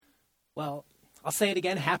Well, I'll say it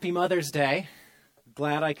again. Happy Mother's Day.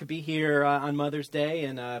 Glad I could be here on Mother's Day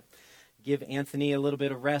and give Anthony a little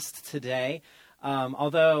bit of rest today.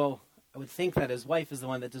 Although I would think that his wife is the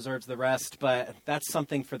one that deserves the rest, but that's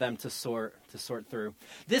something for them to sort through.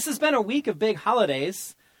 This has been a week of big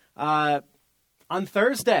holidays. On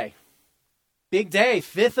Thursday, big day,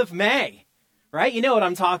 5th of May, right? You know what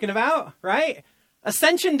I'm talking about, right?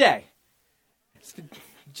 Ascension Day.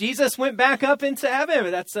 Jesus went back up into heaven.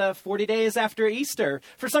 That's 40 days after Easter.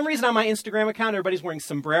 For some reason on my Instagram account, everybody's wearing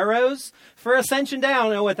sombreros for Ascension Day. I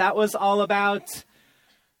don't know what that was all about.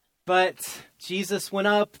 But Jesus went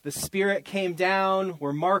up, the Spirit came down,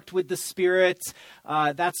 we're marked with the Spirit.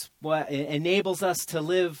 That's what enables us to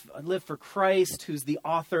live for Christ, who's the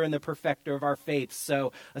author and the perfecter of our faith.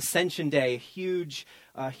 So Ascension Day, huge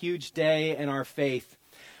day in our faith.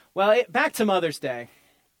 Well, back to Mother's Day.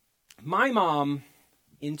 My mom,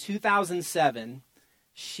 in 2007,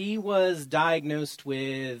 she was diagnosed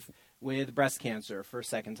with breast cancer for a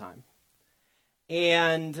second time.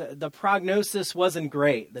 And the prognosis wasn't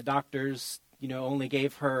great. The doctors, only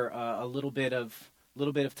gave her a little bit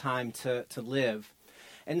of time to live.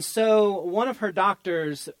 And so one of her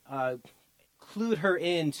doctors clued her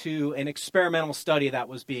into an experimental study that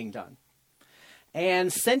was being done.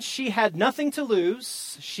 And since she had nothing to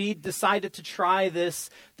lose, she decided to try this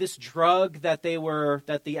drug that the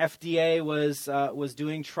FDA was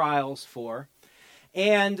doing trials for.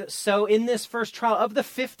 And so in this first trial, of the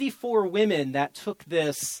 54 women that took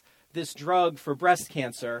this drug for breast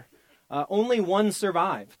cancer, only one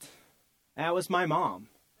survived. That was my mom.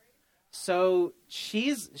 So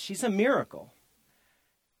she's a miracle.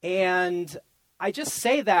 And I just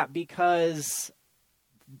say that because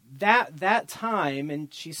that time,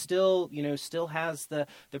 and she still has the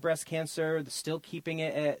breast cancer, still keeping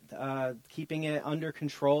it under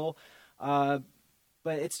control.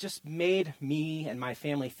 But it's just made me and my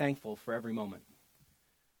family thankful for every moment.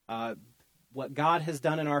 What God has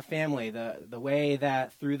done in our family, the way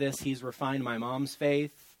that through this He's refined my mom's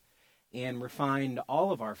faith and refined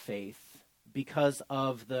all of our faith because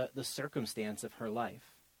of the circumstance of her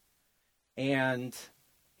life. And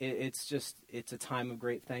it's a time of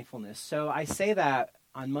great thankfulness. So I say that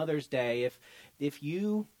on Mother's Day, if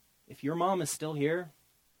your mom is still here,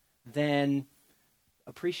 then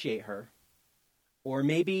appreciate her. Or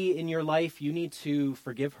maybe in your life you need to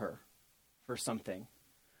forgive her for something.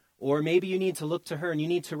 Or maybe you need to look to her and you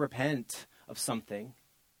need to repent of something.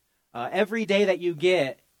 Every day that you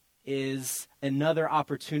get is another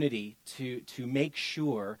opportunity to make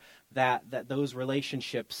sure that those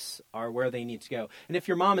relationships are where they need to go. And if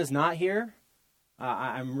your mom is not here,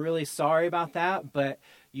 I'm really sorry about that, but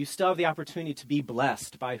you still have the opportunity to be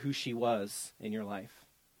blessed by who she was in your life.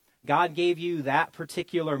 God gave you that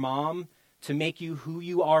particular mom to make you who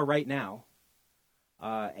you are right now.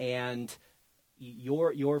 And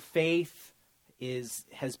your faith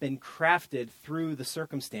has been crafted through the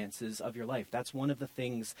circumstances of your life. That's one of the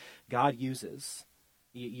things God uses.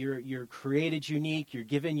 You're created unique, you're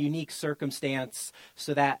given unique circumstance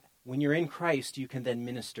so that when you're in Christ, you can then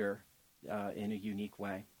minister in a unique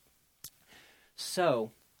way.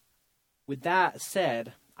 So, with that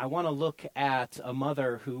said, I want to look at a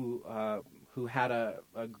mother who had a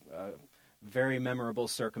very memorable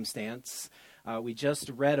circumstance. We just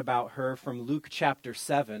read about her from Luke chapter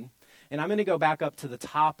 7. And I'm going to go back up to the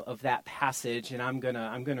top of that passage, and I'm going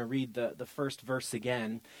to read the first verse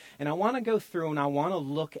again. And I want to go through and I want to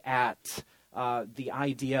look at the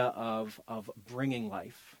idea of bringing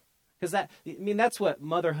life. Because that's what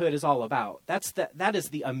motherhood is all about. That is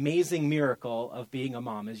the amazing miracle of being a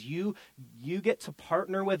mom, is you get to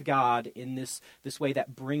partner with God in this way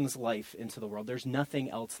that brings life into the world. There's nothing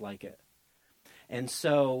else like it. And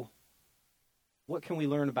so, what can we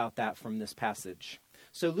learn about that from this passage?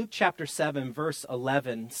 So Luke chapter 7, verse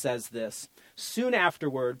 11 says this. Soon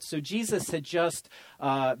afterward, so Jesus had just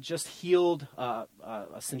healed a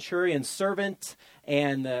centurion's servant,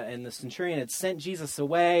 and the centurion had sent Jesus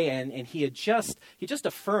away, and he just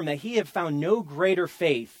affirmed that he had found no greater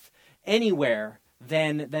faith anywhere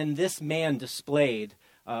than this man displayed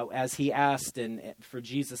as he asked for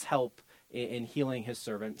Jesus' help in healing his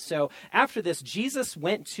servant. So after this, Jesus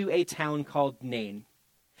went to a town called Nain,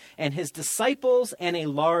 and his disciples and a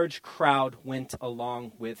large crowd went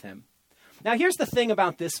along with him. Now here's the thing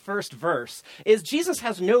about this first verse, is Jesus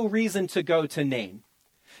has no reason to go to Nain.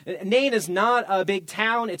 Nain is not a big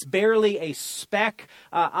town. It's barely a speck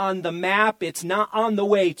on the map. It's not on the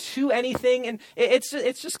way to anything, and it's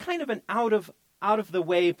just kind of an out of the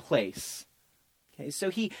way place. Okay, so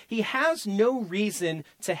he has no reason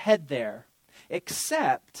to head there,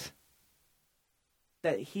 except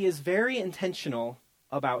that he is very intentional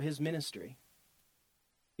about his ministry.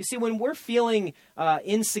 You see, when we're feeling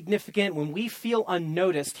insignificant, when we feel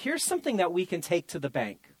unnoticed, here's something that we can take to the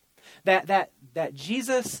bank. That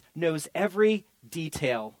Jesus knows every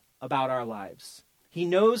detail about our lives. He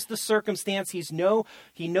knows the circumstance.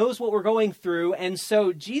 He knows what we're going through. And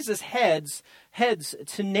so Jesus heads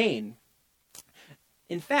to Nain.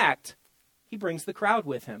 In fact, he brings the crowd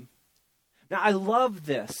with him. Now, I love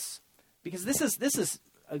this because this is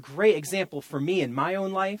a great example for me in my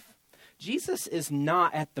own life. Jesus is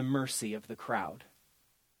not at the mercy of the crowd.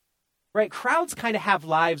 Right? Crowds kind of have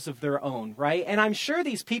lives of their own, right? And I'm sure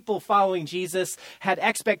these people following Jesus had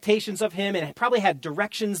expectations of him and probably had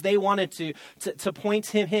directions they wanted to point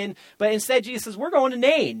him in. But instead, Jesus says, we're going to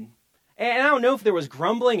Nain. And I don't know if there was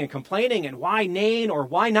grumbling and complaining and why Nain or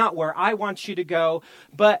why not where I want you to go.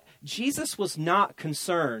 But Jesus was not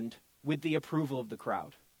concerned with the approval of the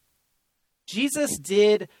crowd. Jesus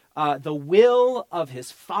did the will of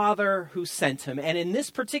his Father who sent him. And in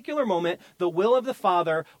this particular moment, the will of the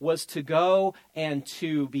Father was to go and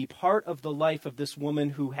to be part of the life of this woman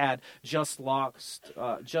who had just lost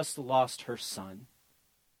her son.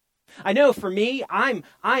 I know for me, I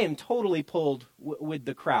am totally pulled with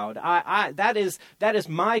the crowd. That is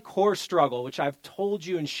my core struggle, which I've told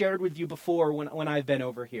you and shared with you before when I've been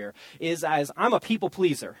over here, is as I'm a people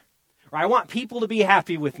pleaser. Or I want people to be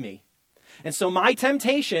happy with me. And so my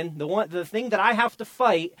temptation, the thing that I have to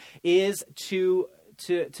fight is to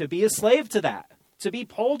be a slave to that, to be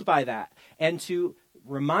pulled by that, and to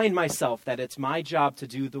remind myself that it's my job to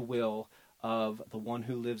do the will of the one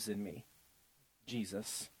who lives in me,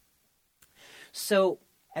 Jesus. So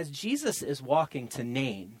as Jesus is walking to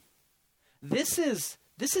Nain, this is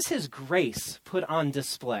his grace put on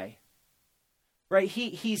display. Right?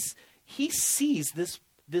 He sees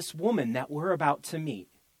this woman that we're about to meet.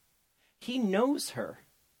 He knows her.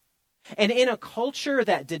 And in a culture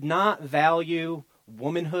that did not value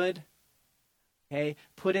womanhood,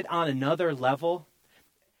 put it on another level,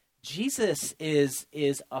 Jesus is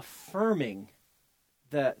affirming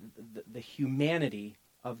the humanity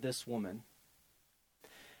of this woman.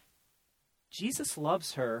 Jesus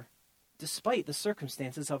loves her despite the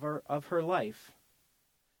circumstances of her life.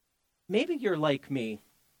 Maybe you're like me.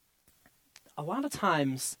 A lot of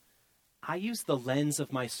times, I use the lens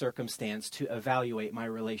of my circumstance to evaluate my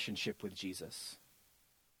relationship with Jesus,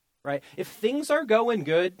 right? If things are going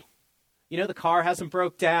good, the car hasn't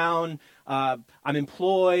broke down, I'm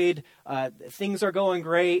employed, things are going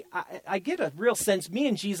great, I get a real sense me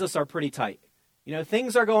and Jesus are pretty tight.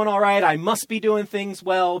 Things are going all right. I must be doing things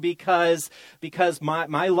well because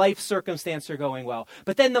my life circumstances are going well.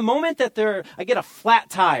 But then the moment that I get a flat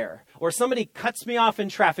tire or somebody cuts me off in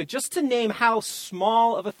traffic, just to name how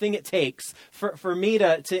small of a thing it takes for me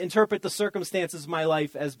to interpret the circumstances of my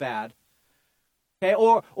life as bad. Okay,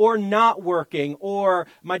 or not working, or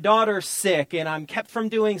my daughter's sick and I'm kept from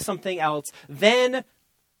doing something else, then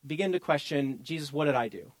begin to question, Jesus, what did I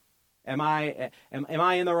do? Am I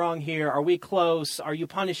in the wrong here? Are we close? Are you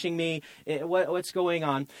punishing me? What's going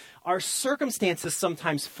on? Our circumstances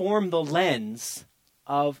sometimes form the lens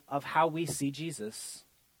of how we see Jesus.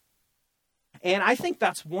 And I think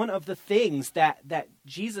that's one of the things that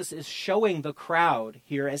Jesus is showing the crowd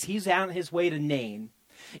here as he's on his way to Nain,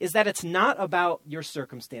 is that it's not about your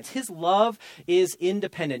circumstance. His love is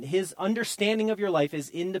independent. His understanding of your life is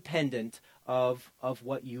independent of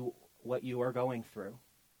what you are going through.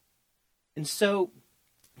 And so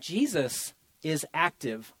Jesus is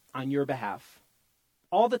active on your behalf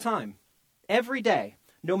all the time, every day,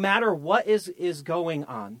 no matter what is going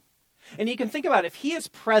on. And you can think about it, if he is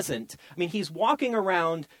present, he's walking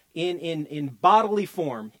around in bodily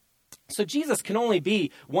form. So Jesus can only be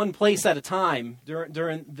one place at a time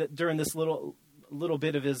during this little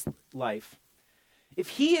bit of his life. If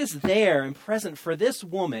he is there and present for this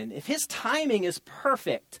woman, if his timing is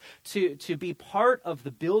perfect to be part of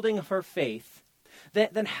the building of her faith,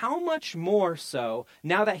 then how much more so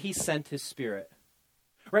now that he sent his Spirit?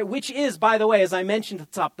 Right? Which is, by the way, as I mentioned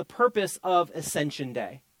at the top, the purpose of Ascension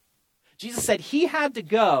Day. Jesus said he had to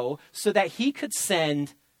go so that he could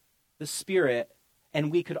send the Spirit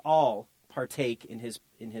and we could all partake in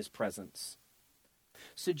his presence.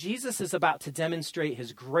 So Jesus is about to demonstrate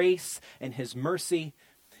his grace and his mercy.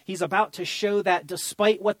 He's about to show that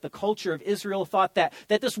despite what the culture of Israel thought, that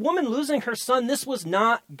this woman losing her son, this was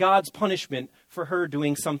not God's punishment for her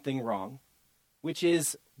doing something wrong, which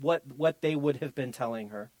is what they would have been telling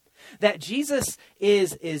her. That Jesus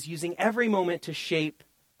is using every moment to shape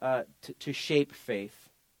faith.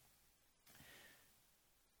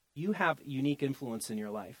 You have unique influence in your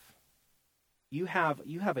life. you have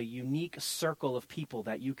a unique circle of people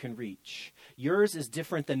that you can reach. Yours is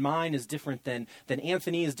different than mine, is different than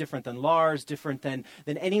Anthony, is different than Lars, different than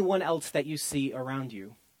anyone else that you see around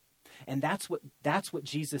you. And that's what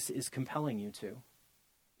Jesus is compelling you to,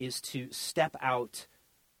 is to step out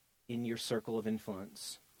in your circle of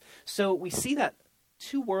influence. So we see that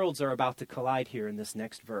two worlds are about to collide here in this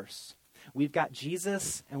next verse. We've got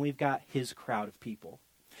Jesus and we've got his crowd of people.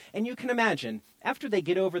 And you can imagine, after they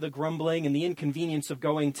get over the grumbling and the inconvenience of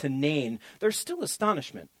going to Nain, there's still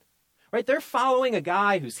astonishment, right? They're following a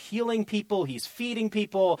guy who's healing people, he's feeding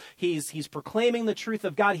people, he's proclaiming the truth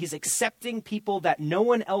of God, he's accepting people that no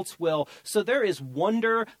one else will. So there is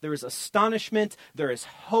wonder, there is astonishment, there is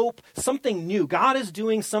hope, something new. God is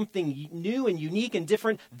doing something new and unique and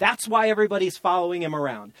different. That's why everybody's following him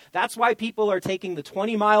around. That's why people are taking the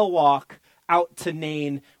 20-mile walk out to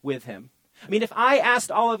Nain with him. I mean, if I asked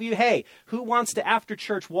all of you, hey, who wants to after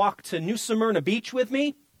church walk to New Smyrna Beach with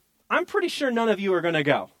me? I'm pretty sure none of you are going to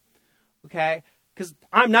go, okay? Because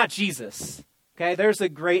I'm not Jesus, okay? There's a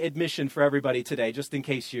great admission for everybody today, just in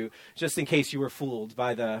case you were fooled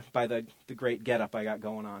by the great getup I got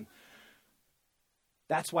going on.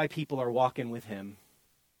 That's why people are walking with him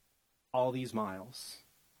all these miles.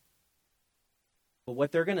 But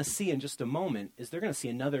what they're going to see in just a moment is they're going to see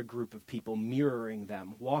another group of people mirroring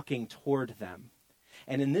them, walking toward them.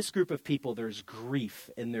 And in this group of people, there's grief,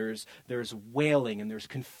 and there's wailing, and there's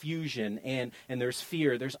confusion, and there's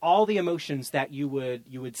fear. There's all the emotions that you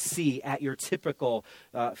would see at your typical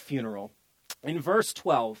funeral. In verse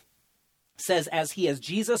 12, it says, as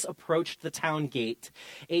Jesus approached the town gate,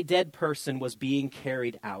 a dead person was being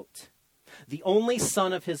carried out, the only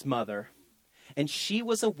son of his mother, and she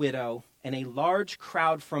was a widow, and a large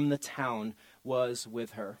crowd from the town was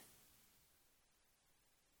with her.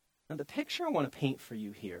 Now, the picture I want to paint for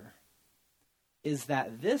you here is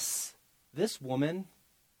that this woman,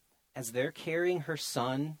 as they're carrying her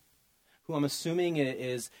son, who I'm assuming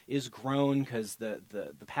is grown because the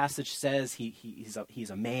passage says he's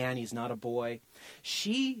a man, he's not a boy,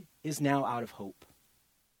 she is now out of hope.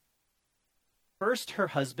 First, her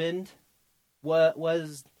husband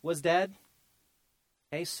was dead.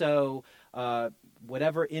 Okay, so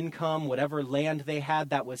whatever income, whatever land they had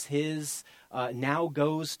that was his, now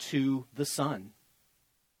goes to the son.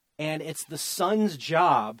 And it's the son's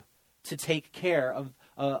job to take care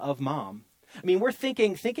of mom. I mean, we're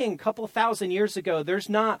thinking a couple thousand years ago, there's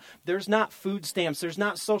not food stamps, there's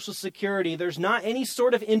not Social Security, there's not any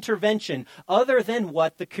sort of intervention other than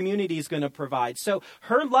what the community is going to provide. So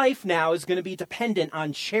her life now is going to be dependent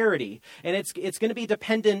on charity, and it's going to be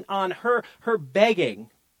dependent on her begging.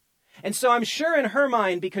 And so I'm sure in her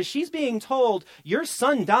mind, because she's being told, your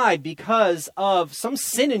son died because of some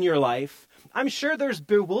sin in your life, I'm sure there's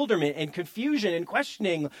bewilderment and confusion and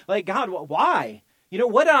questioning, like, God, why? You know,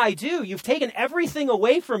 what did I do? You've taken everything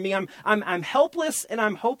away from me. I'm helpless and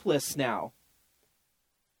I'm hopeless now.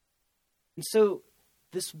 And so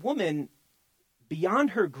this woman,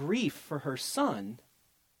 beyond her grief for her son,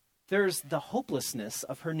 there's the hopelessness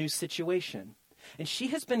of her new situation. And she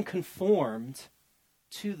has been conformed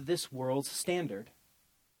to this world's standard.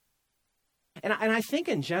 And I think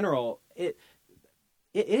in general, it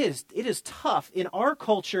is tough in our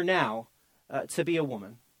culture now to be a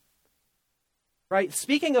woman. Right?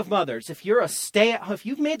 Speaking of mothers, if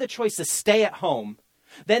you've made the choice to stay at home,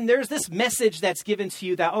 then there's this message that's given to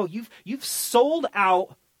you that, you've sold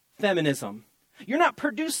out feminism. You're not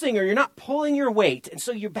producing, or you're not pulling your weight. And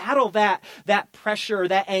so you battle that pressure,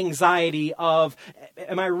 that anxiety of,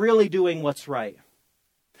 am I really doing what's right?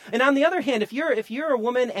 And on the other hand, if you're a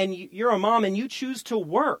woman and you're a mom and you choose to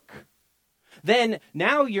work, then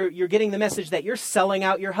now you're getting the message that you're selling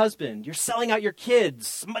out your husband, you're selling out your kids,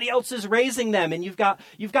 somebody else is raising them, and you've got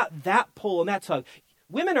that pull and that tug.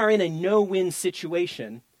 Women are in a no-win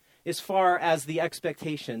situation as far as the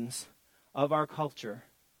expectations of our culture.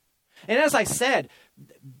 And as I said,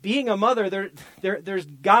 being a mother, there's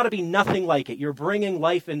got to be nothing like it. You're bringing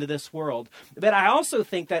life into this world. But I also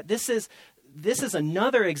think that this is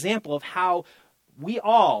another example of how we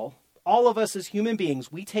all of us as human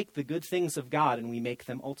beings, we take the good things of God and we make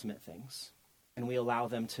them ultimate things. And we allow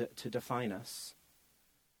them to define us.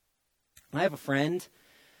 I have a friend.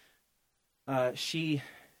 She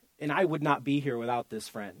and I would not be here without this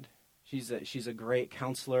friend. She's a great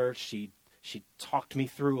counselor. She talked me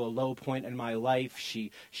through a low point in my life.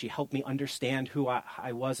 She helped me understand who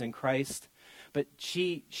I was in Christ. But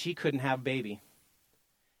she couldn't have a baby.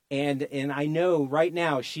 And I know right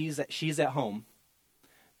now she's at home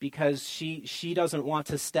because she doesn't want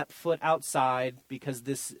to step foot outside because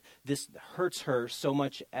this hurts her so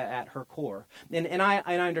much at her core. And I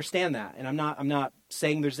understand that. And I'm not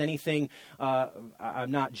saying there's anything, I'm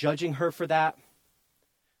not judging her for that.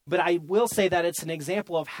 But I will say that it's an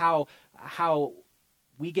example of how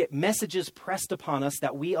we get messages pressed upon us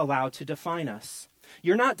that we allow to define us.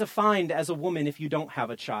 You're not defined as a woman if you don't have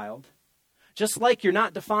a child. Just like you're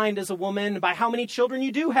not defined as a woman by how many children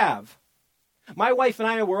you do have. My wife and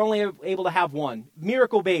I were only able to have one.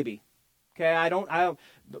 Miracle baby. Okay,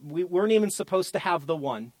 we weren't even supposed to have the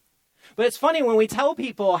one. But it's funny when we tell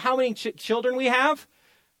people how many children we have,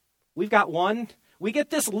 we've got one, we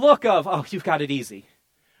get this look of, oh, you've got it easy.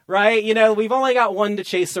 Right? We've only got one to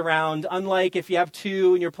chase around, unlike if you have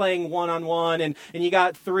two and you're playing one-on-one and you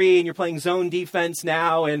got three and you're playing zone defense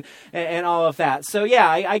now and all of that. So yeah,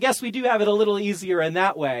 I guess we do have it a little easier in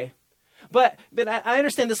that way. But I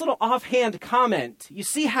understand this little offhand comment. You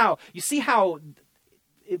see how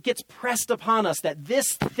it gets pressed upon us that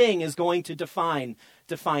this thing is going to define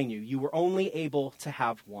you. You were only able to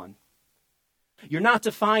have one. You're not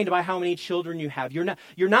defined by how many children you have.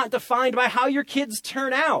 You're not defined by how your kids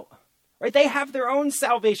turn out. Right? They have their own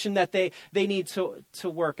salvation that they need to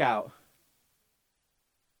work out.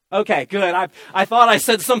 Okay, good. I thought I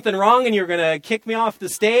said something wrong and you were going to kick me off the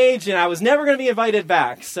stage and I was never going to be invited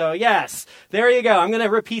back. So yes, there you go. I'm going to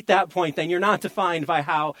repeat that point then. You're not defined by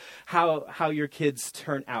how your kids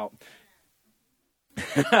turn out.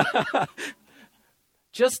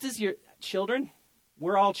 Just as your children,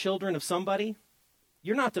 we're all children of somebody.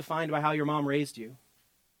 You're not defined by how your mom raised you,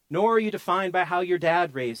 nor are you defined by how your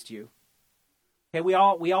dad raised you. Okay, we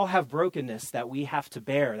all have brokenness that we have to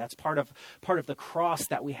bear. That's part of the cross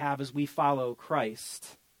that we have as we follow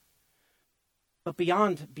Christ. But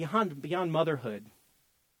beyond motherhood,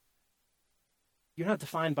 you're not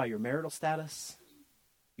defined by your marital status.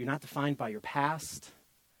 You're not defined by your past.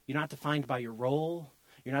 You're not defined by your role.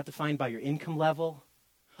 You're not defined by your income level.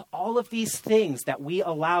 All of these things that we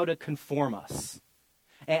allow to conform us.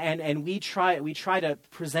 And we try to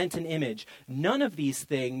present an image. None of these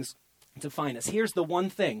things define us. Here's the one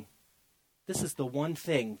thing. This is the one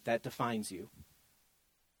thing that defines you.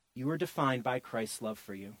 You are defined by Christ's love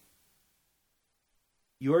for you.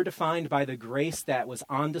 You are defined by the grace that was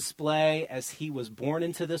on display as he was born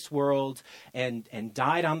into this world and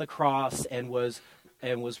died on the cross and was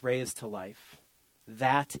raised to life.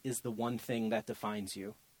 That is the one thing that defines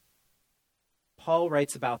you. Paul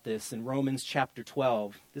writes about this in Romans chapter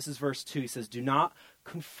 12. This is verse 2. He says, "Do not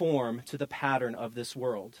conform to the pattern of this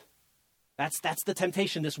world." That's the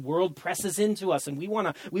temptation. This world presses into us, and we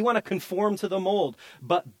want to conform to the mold.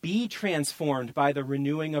 But be transformed by the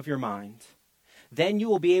renewing of your mind. Then you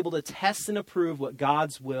will be able to test and approve what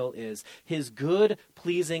God's will is, his good,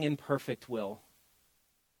 pleasing, and perfect will.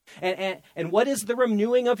 And what is the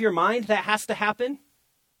renewing of your mind that has to happen?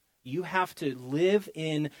 You have to live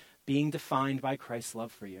in being defined by Christ's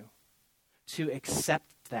love for you. To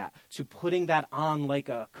accept that, to putting that on like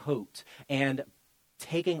a coat and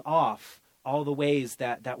taking off all the ways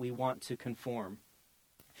that we want to conform.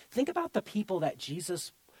 Think about the people that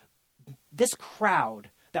this crowd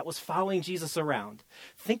that was following Jesus around.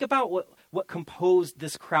 Think about what composed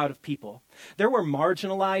this crowd of people. There were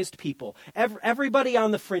marginalized people. Everybody on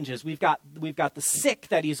the fringes. We've got the sick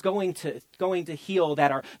that he's going to heal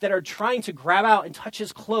that are trying to grab out and touch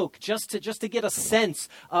his cloak just to get a sense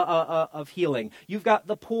of healing. You've got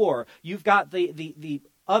the poor. You've got the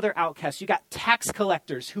other outcasts. You got tax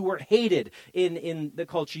collectors who were hated in the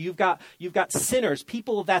culture. You've got sinners,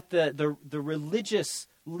 people that the religious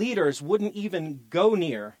leaders wouldn't even go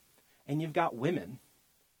near. And you've got women.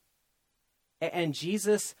 And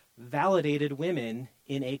Jesus validated women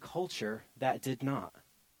in a culture that did not.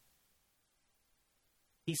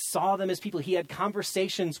 He saw them as people. He had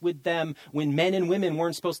conversations with them when men and women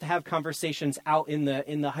weren't supposed to have conversations out in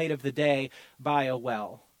the height of the day by a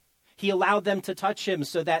well. He allowed them to touch him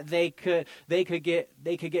so that they could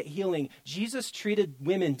get healing. Jesus treated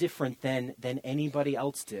women different than anybody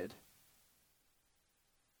else did.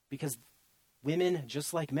 Because women,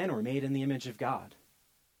 just like men, were made in the image of God.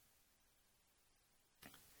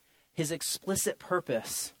 His explicit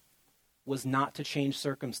purpose was not to change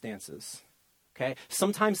circumstances. Okay?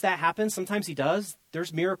 Sometimes that happens. Sometimes he does.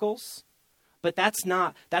 There's miracles. But that's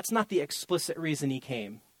not the explicit reason he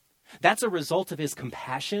came. That's a result of his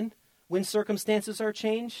compassion when circumstances are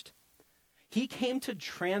changed. He came to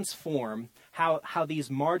transform how these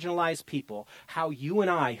marginalized people, how you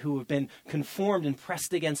and I who have been conformed and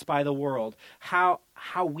pressed against by the world, how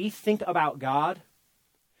we think about God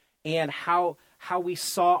and how we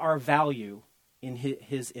saw our value in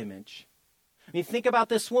his image. I mean, think about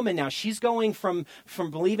this woman now. She's going from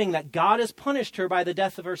believing that God has punished her by the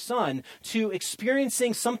death of her son to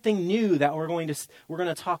experiencing something new that we're going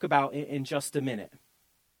to talk about in just a minute.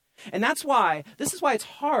 And this is why it's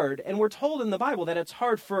hard, and we're told in the Bible that it's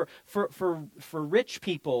hard for rich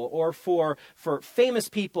people or for famous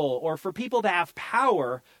people or for people to have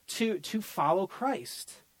power to follow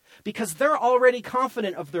Christ. Because they're already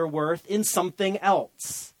confident of their worth in something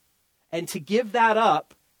else. And to give that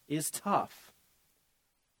up is tough.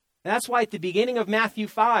 And that's why at the beginning of Matthew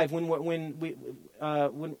 5, when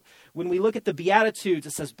we look at the Beatitudes,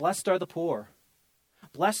 it says, "Blessed are the poor.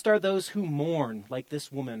 Blessed are those who mourn," like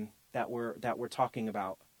this woman that we're talking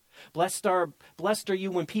about. Blessed are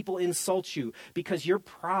you when people insult you, because your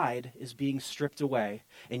pride is being stripped away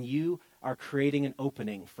and you are creating an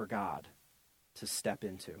opening for God to step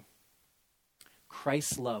into.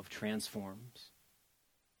 Christ's love transforms.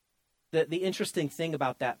 The interesting thing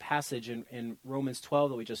about that passage in Romans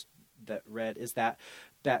 12 that we just read is that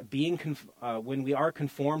being when we are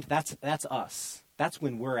conformed, that's us. That's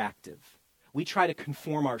when we're active. We try to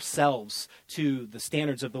conform ourselves to the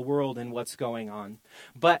standards of the world and what's going on.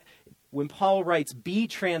 But when Paul writes, "Be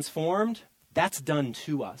transformed," that's done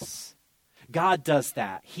to us. God does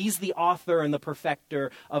that. He's the author and the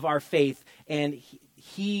perfecter of our faith, and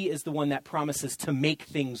he is the one that promises to make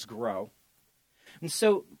things grow. And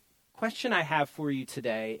so, question I have for you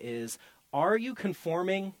today is, are you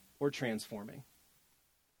conforming or transforming?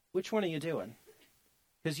 Which one are you doing?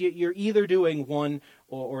 Because you're either doing one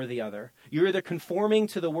or the other. You're either conforming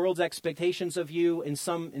to the world's expectations of you in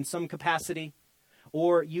some capacity,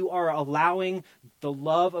 or you are allowing the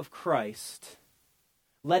love of Christ,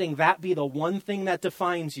 letting that be the one thing that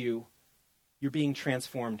defines you. You're being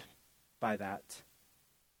transformed by that.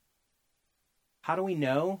 How do we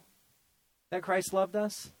know that Christ loved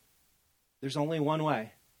us? There's only one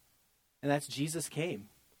way, and that's Jesus came.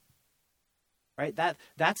 Right?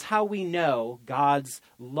 That's how we know God's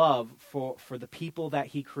love for the people that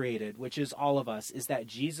he created, which is all of us, is that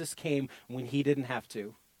Jesus came when he didn't have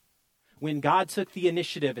to. When God took the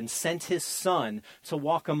initiative and sent his son to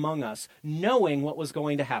walk among us, knowing what was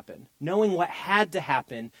going to happen, knowing what had to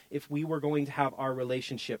happen if we were going to have our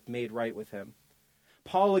relationship made right with him.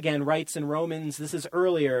 Paul again writes in Romans, this is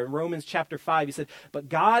earlier, in Romans chapter 5, he said, "But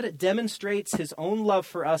God demonstrates his own love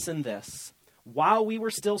for us in this: while we were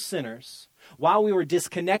still sinners, while we were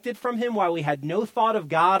disconnected from him, while we had no thought of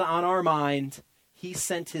God on our mind, he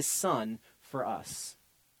sent his son for us."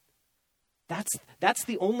 That's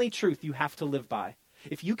the only truth you have to live by.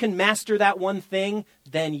 If you can master that one thing,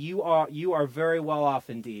 then you are very well off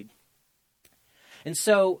indeed. And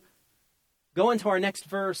so, go into our next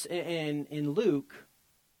verse in Luke,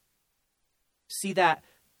 see that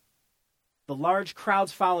the large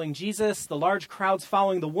crowds following Jesus, the large crowds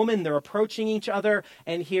following the woman, they're approaching each other,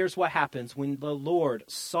 and here's what happens. When the Lord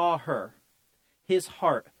saw her, his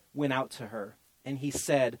heart went out to her, and he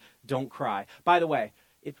said, "Don't cry." By the way,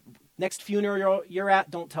 if next funeral you're at,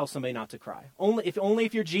 don't tell somebody not to cry. Only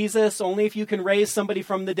if you're Jesus, only if you can raise somebody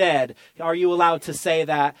from the dead, are you allowed to say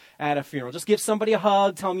that at a funeral. Just give somebody a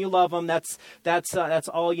hug, tell them you love them. That's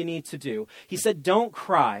all you need to do. He said, "Don't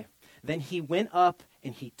cry." Then he went up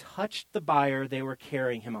and he touched the bier they were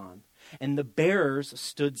carrying him on, and the bearers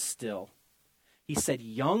stood still. He said,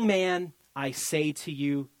 "Young man, I say to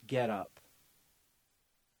you, get up."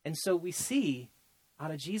 And so we see out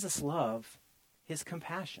of Jesus' love, his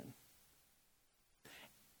compassion.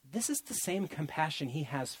 This is the same compassion he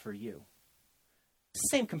has for you. The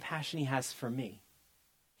same compassion he has for me.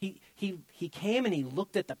 He came and he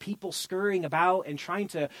looked at the people scurrying about and trying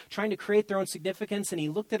to create their own significance, and he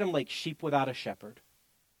looked at them like sheep without a shepherd.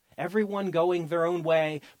 Everyone going their own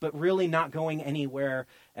way, but really not going anywhere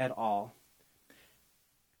at all.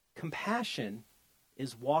 Compassion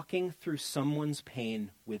is walking through someone's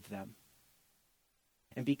pain with them.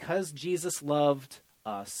 And because Jesus loved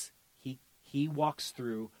us, he walks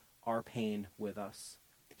through our pain with us.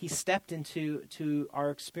 He stepped into our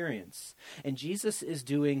experience. And Jesus is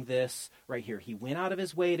doing this right here. He went out of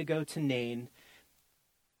his way to go to Nain.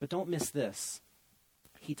 But don't miss this.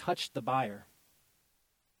 He touched the bier.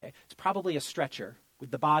 Okay? It's probably a stretcher with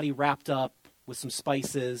the body wrapped up with some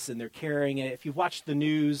spices, and they're carrying it. If you've watched the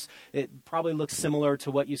news, it probably looks similar to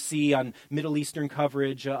what you see on Middle Eastern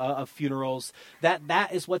coverage of funerals.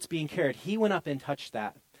 That is what's being carried. He went up and touched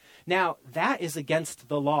that. Now, that is against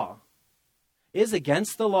the law. It is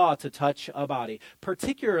against the law to touch a body,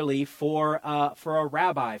 particularly for a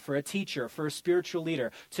rabbi, for a teacher, for a spiritual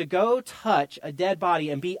leader. To go touch a dead body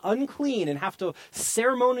and be unclean and have to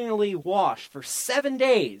ceremonially wash for 7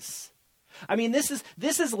 days. I mean, this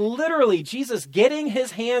is literally Jesus getting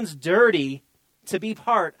his hands dirty to be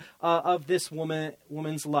part of this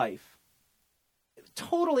woman's life.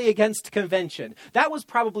 Totally against convention. That was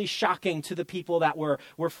probably shocking to the people that were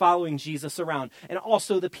following Jesus around, and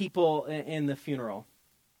also the people in the funeral.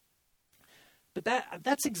 But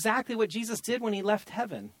that's exactly what Jesus did when he left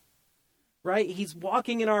heaven, right? He's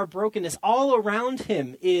walking in our brokenness. All around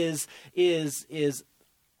him is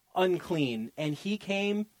unclean, and he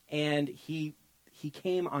came and he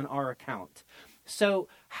came on our account. So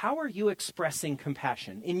how are you expressing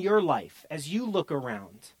compassion in your life as you look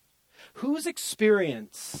around? Whose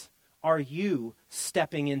experience are you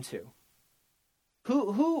stepping into?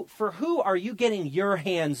 For who are you getting your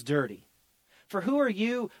hands dirty? For who are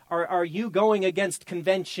you going against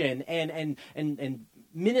convention and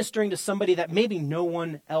ministering to somebody that maybe no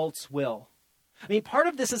one else will? I mean, part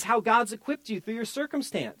of this is how God's equipped you through your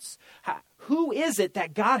circumstance. Who is it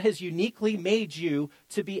that God has uniquely made you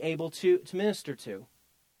to be able to minister to?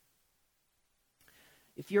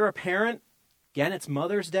 If you're a parent, again, it's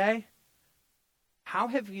Mother's Day. How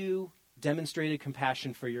have you demonstrated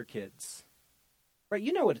compassion for your kids? Right,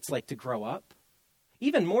 you know what it's like to grow up.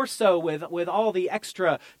 Even more so with all the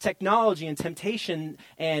extra technology and temptation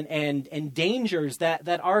and dangers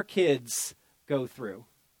that our kids go through.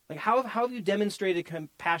 Like how have you demonstrated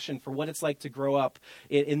compassion for what it's like to grow up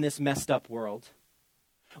in this messed up world?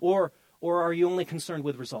 Or are you only concerned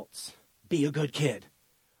with results? Be a good kid,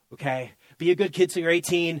 okay? Be a good kid till you're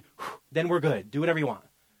 18, then we're good. Do whatever you want.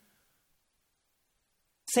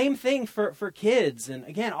 Same thing for kids. And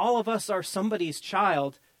again, all of us are somebody's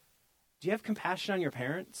child. Do you have compassion on your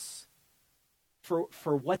parents for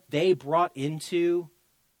what they brought into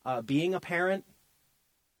being a parent?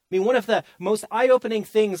 I mean, one of the most eye-opening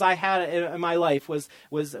things I had in my life was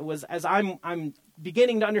as I'm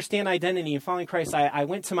beginning to understand identity and following Christ, I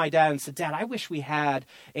went to my dad and said, Dad, I wish we had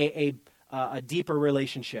a deeper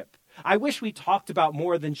relationship. I wish we talked about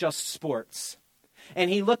more than just sports. And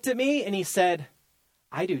he looked at me and he said,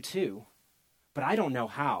 I do too, but I don't know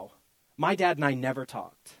how. My dad and I never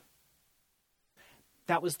talked.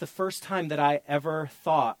 That was the first time that I ever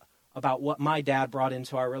thought about what my dad brought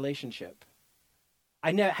into our relationship.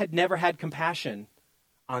 I had never had compassion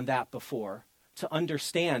on that before, to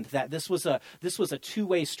understand that this was a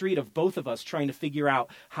two-way street of both of us trying to figure out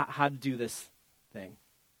how to do this thing.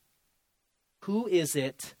 Who is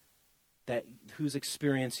it whose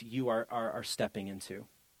experience you are stepping into?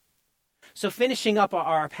 So finishing up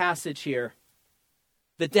our passage here,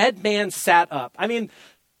 the dead man sat up. I mean,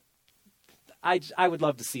 I would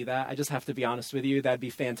love to see that. I just have to be honest with you. That'd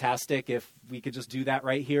be fantastic if we could just do that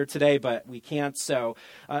right here today, but we can't. So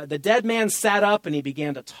the dead man sat up and he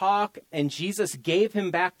began to talk, and Jesus gave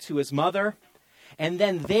him back to his mother. And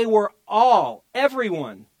then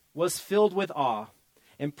everyone was filled with awe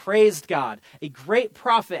and praised God. A great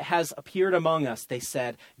prophet has appeared among us, they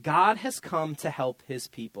said. God has come to help his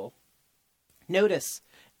people. Notice,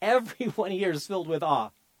 everyone here is filled with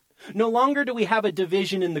awe. No longer do we have a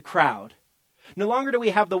division in the crowd. No longer do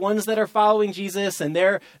we have the ones that are following Jesus and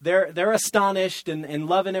they're astonished and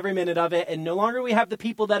loving every minute of it. And no longer do we have the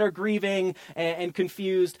people that are grieving and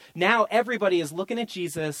confused. Now everybody is looking at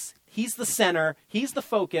Jesus. He's the center. He's the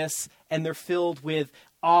focus. And they're filled with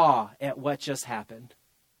awe at what just happened.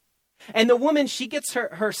 And the woman, she gets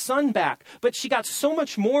her son back. But she got so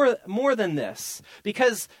much more than this.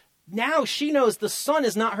 Because now she knows the son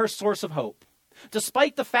is not her source of hope.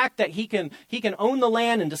 Despite the fact that he can own the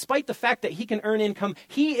land, and despite the fact that he can earn income,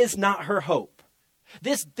 he is not her hope.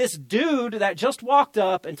 This dude that just walked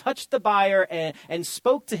up and touched the buyer and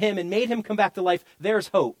spoke to him and made him come back to life, there's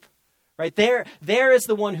hope. Right? There is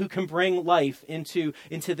the one who can bring life into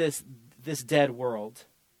this dead world.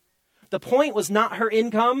 The point was not her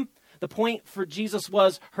income. The point for Jesus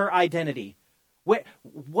was her identity.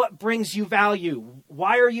 What brings you value?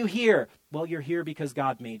 Why are you here? Well, you're here because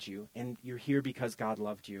God made you, and you're here because God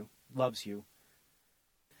loves you.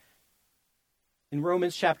 In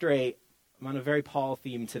Romans chapter 8, I'm on a very Paul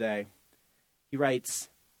theme today. He writes,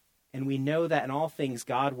 and we know that in all things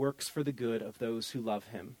God works for the good of those who love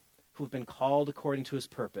him, who have been called according to his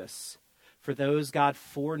purpose. For those God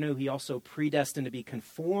foreknew, he also predestined to be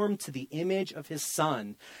conformed to the image of his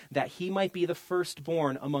Son, that he might be the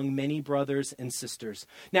firstborn among many brothers and sisters.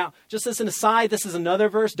 Now, just as an aside, this is another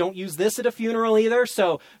verse. Don't use this at a funeral either.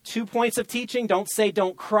 So 2 points of teaching. Don't say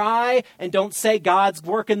don't cry, and don't say God's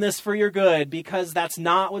working this for your good, because that's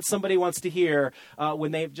not what somebody wants to hear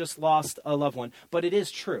when they've just lost a loved one. But it is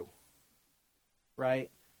true, right?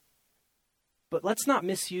 But let's not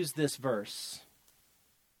misuse this verse.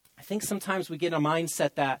 I think sometimes we get a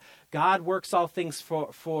mindset that God works all things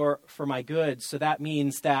for my good. So that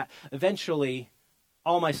means that eventually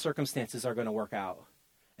all my circumstances are going to work out,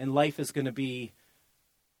 and life is going to be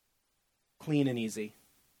clean and easy.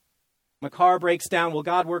 My car breaks down. Well,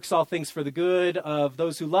 God works all things for the good of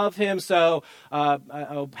those who love him, so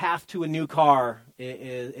a path to a new car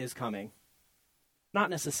is coming. Not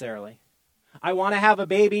necessarily. I want to have a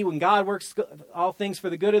baby. When God works all things for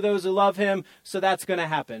the good of those who love him, so that's going to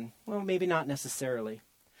happen. Well, maybe not necessarily.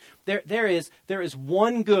 There is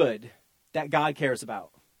one good that God cares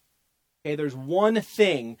about. Okay, there's one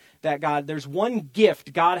thing that there's one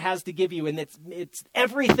gift God has to give you, and it's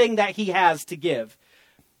everything that he has to give.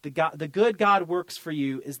 The good God works for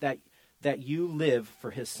you is that you live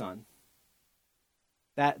for his son.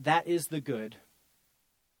 That is the good.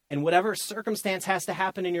 And whatever circumstance has to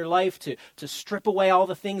happen in your life to strip away all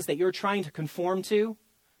the things that you're trying to conform to,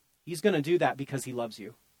 he's going to do that because he loves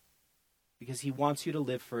you. Because he wants you to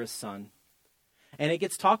live for his son. And it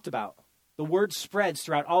gets talked about. The word spreads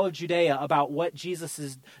throughout all of Judea about what Jesus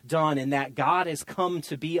has done and that God has come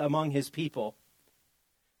to be among his people.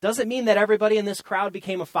 Doesn't mean that everybody in this crowd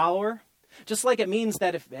became a follower. Just like it means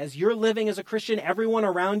that if, as you're living as a Christian, everyone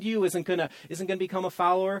around you isn't gonna become a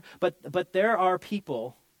follower. But there are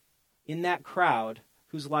people in that crowd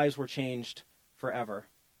whose lives were changed forever.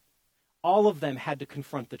 All of them had to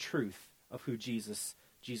confront the truth of who Jesus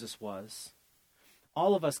was.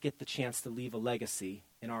 All of us get the chance to leave a legacy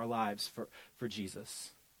in our lives for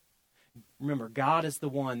Jesus. Remember, God is the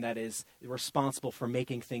one that is responsible for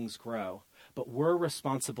making things grow, but we're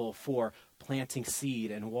responsible for planting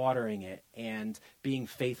seed and watering it and being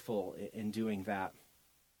faithful in doing that.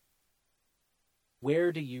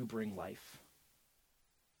 Where do you bring life?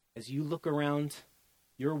 As you look around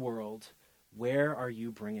your world, where are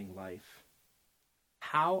you bringing life?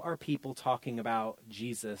 How are people talking about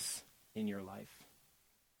Jesus in your life?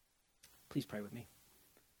 Please pray with me.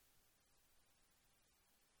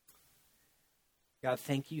 God,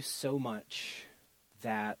 thank you so much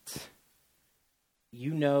that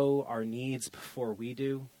you know our needs before we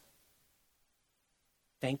do.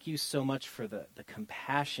 Thank you so much for the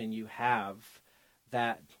compassion you have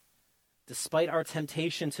that despite our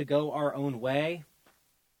temptation to go our own way,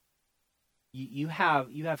 you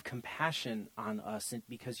have compassion on us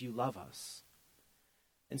because you love us.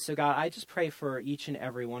 And so, God, I just pray for each and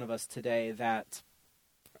every one of us today that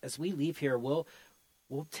as we leave here, we'll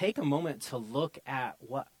take a moment to look at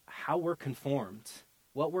how we're conformed,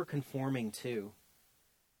 what we're conforming to,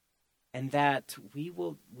 and that we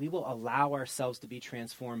will allow ourselves to be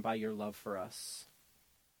transformed by your love for us.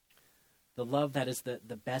 The love that is the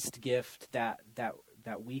best gift that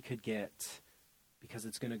we could get because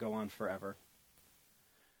it's going to go on forever.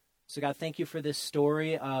 So God, thank you for this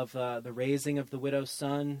story of the raising of the widow's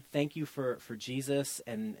son. Thank you for Jesus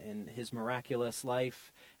and his miraculous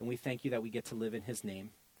life. And we thank you that we get to live in his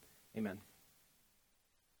name. Amen.